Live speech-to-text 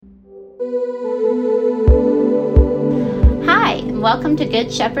Hi, and welcome to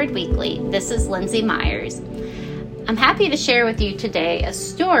Good Shepherd Weekly. This is Lindsay Myers. I'm happy to share with you today a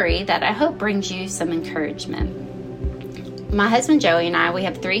story that I hope brings you some encouragement. My husband Joey and I, we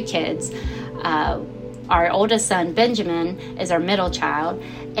have 3 kids. Our oldest son, Benjamin, is our middle child,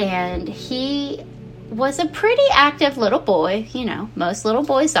 and he was a pretty active little boy, most little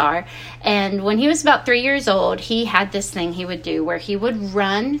boys are. And when he was about 3 years old, he had this thing he would do where he would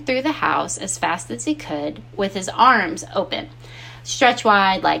run through the house as fast as he could with his arms open, stretch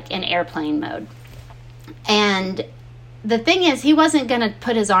wide, like in airplane mode. And the thing is, he wasn't going to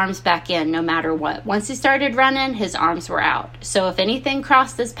put his arms back in no matter what. Once he started running, his arms were out. So if anything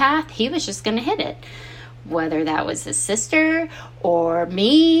crossed his path, he was just going to hit it. Whether that was his sister or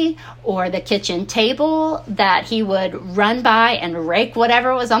me or the kitchen table, that he would run by and rake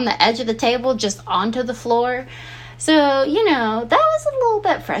whatever was on the edge of the table just onto the floor. So, that was a little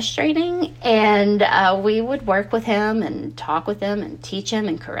bit frustrating, and we would work with him and talk with him and teach him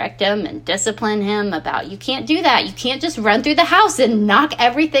and correct him and discipline him about, you can't do that. You can't just run through the house and knock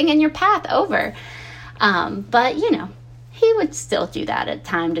everything in your path over. But he would still do that at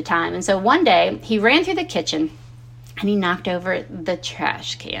time to time. And so one day he ran through the kitchen and he knocked over the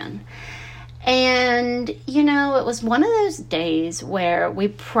trash can. And, it was one of those days where we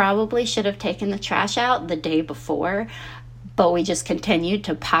probably should have taken the trash out the day before, but we just continued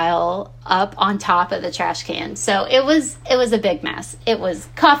to pile up on top of the trash can. So it was a big mess. It was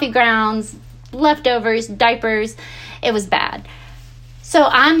coffee grounds, leftovers, diapers. It was bad. So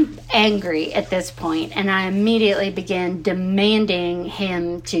I'm angry at this point, and I immediately began demanding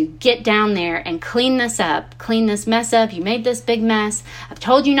him to get down there and clean this up, clean this mess up. You made this big mess. I've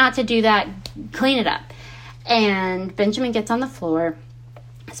told you not to do that. Clean it up. And Benjamin gets on the floor,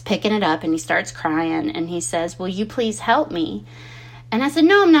 is picking it up, and he starts crying, and he says, "Will you please help me?" And I said,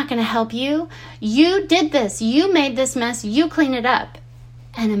 "No, I'm not going to help you. You did this. You made this mess. You clean it up."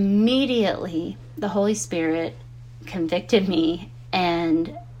 And immediately the Holy Spirit convicted me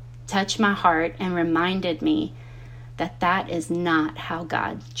and touched my heart and reminded me that that is not how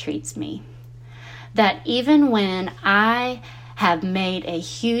God treats me. That even when I have made a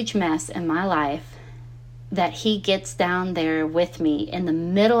huge mess in my life, that He gets down there with me in the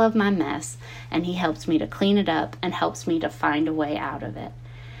middle of my mess, and He helps me to clean it up and helps me to find a way out of it.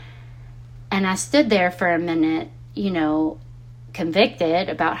 And I stood there for a minute, convicted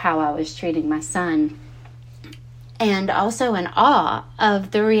about how I was treating my son, and also in awe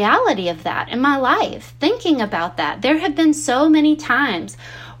of the reality of that in my life, thinking about that. There have been so many times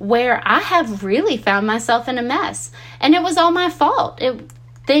where I have really found myself in a mess, and it was all my fault.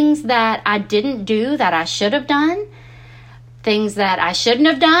 Things that I didn't do that I should have done, things that I shouldn't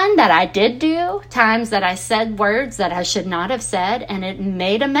have done that I did do, times that I said words that I should not have said, and it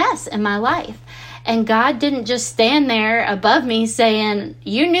made a mess in my life. And God didn't just stand there above me saying,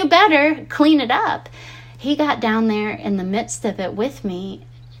 "You knew better, clean it up." He got down there in the midst of it with me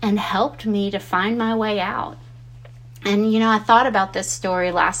and helped me to find my way out. And, I thought about this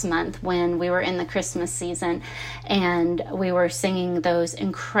story last month when we were in the Christmas season and we were singing those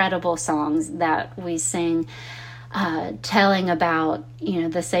incredible songs that we sing, telling about,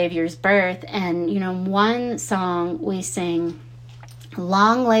 the Savior's birth. And, one song we sing,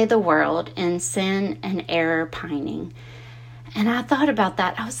 "Long lay the world in sin and error pining." And I thought about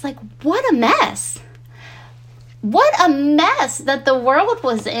that. I was like, what a mess. What a mess that the world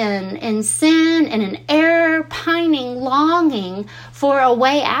was in sin and in error, pining, longing for a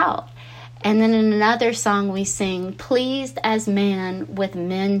way out. And then in another song we sing, "Pleased as man with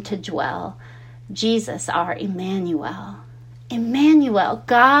men to dwell, Jesus our Emmanuel." Emmanuel,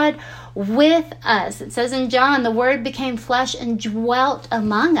 God with us. It says in John, the Word became flesh and dwelt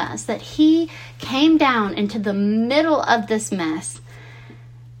among us, that He came down into the middle of this mess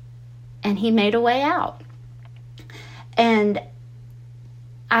and He made a way out. And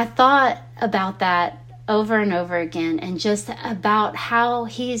I thought about that over and over again, and just about how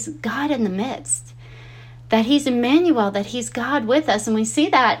He's God in the midst, that He's Emmanuel, that He's God with us. And we see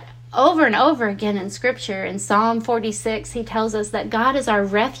that over and over again in Scripture. In Psalm 46, He tells us that God is our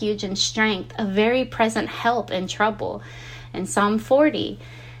refuge and strength, a very present help in trouble. In Psalm 40,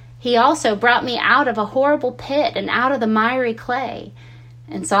 He also brought me out of a horrible pit and out of the miry clay.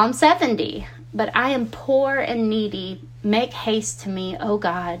 In Psalm 70, "But I am poor and needy. Make haste to me, O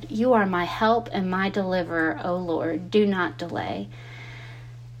God. You are my help and my deliverer, O Lord. Do not delay."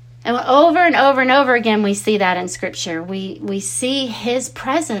 And over and over and over again, we see that in Scripture. We see His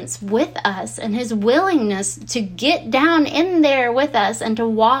presence with us and His willingness to get down in there with us and to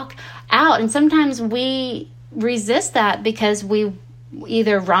walk out. And sometimes we resist that because we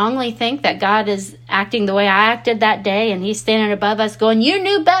either wrongly think that God is acting the way I acted that day and he's standing above us going, you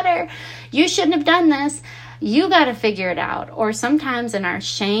knew better, you shouldn't have done this, you got to figure it out. Or sometimes in our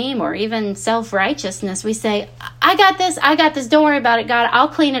shame or even self-righteousness, we say, I got this, don't worry about it, God, I'll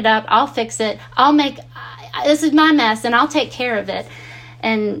clean it up, I'll fix it, this is my mess and I'll take care of it.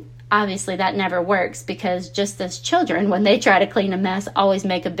 And obviously that never works, because just as children, when they try to clean a mess, always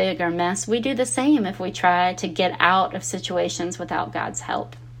make a bigger mess. We do the same if we try to get out of situations without God's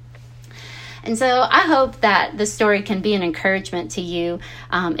help. And so I hope that the story can be an encouragement to you.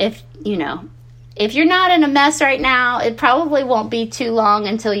 If you're not in a mess right now, it probably won't be too long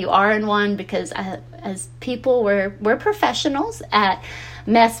until you are in one, because as people, we're professionals at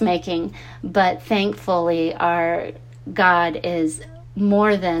mess making, but thankfully our God is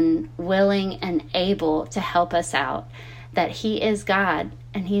more than willing and able to help us out, that he is God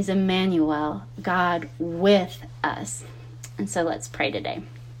and he's Emmanuel, God with us. And so let's pray today.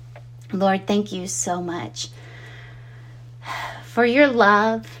 Lord, thank you so much for your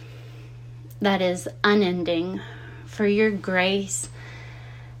love that is unending, for your grace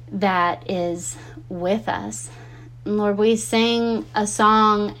that is with us. And Lord, we sing a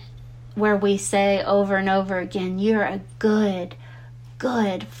song where we say over and over again, you're a good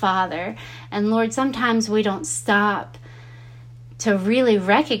Father. And Lord, sometimes we don't stop to really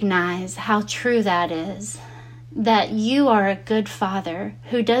recognize how true that is, that you are a good Father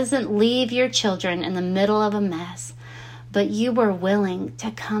who doesn't leave your children in the middle of a mess, but you were willing to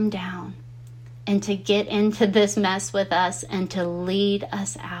come down and to get into this mess with us and to lead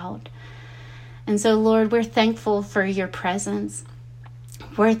us out. And so, Lord, we're thankful for your presence.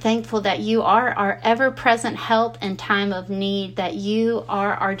 We're thankful that you are our ever-present help in time of need, that you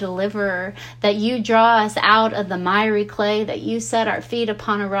are our deliverer, that you draw us out of the miry clay, that you set our feet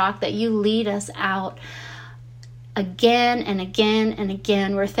upon a rock, that you lead us out again and again and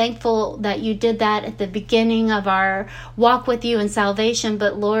again. We're thankful that you did that at the beginning of our walk with you in salvation,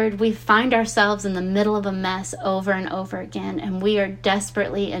 but Lord, we find ourselves in the middle of a mess over and over again, and we are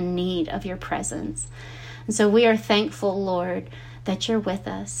desperately in need of your presence. And so we are thankful, Lord, that you're with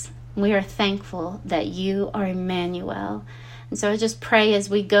us. We are thankful that you are Emmanuel. And so I just pray as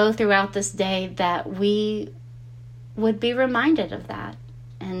we go throughout this day that we would be reminded of that.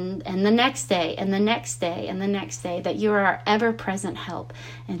 And the next day, and the next day, and the next day, that you are our ever-present help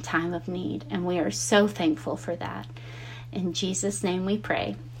in time of need. And we are so thankful for that. In Jesus' name we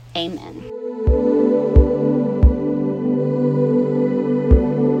pray. Amen.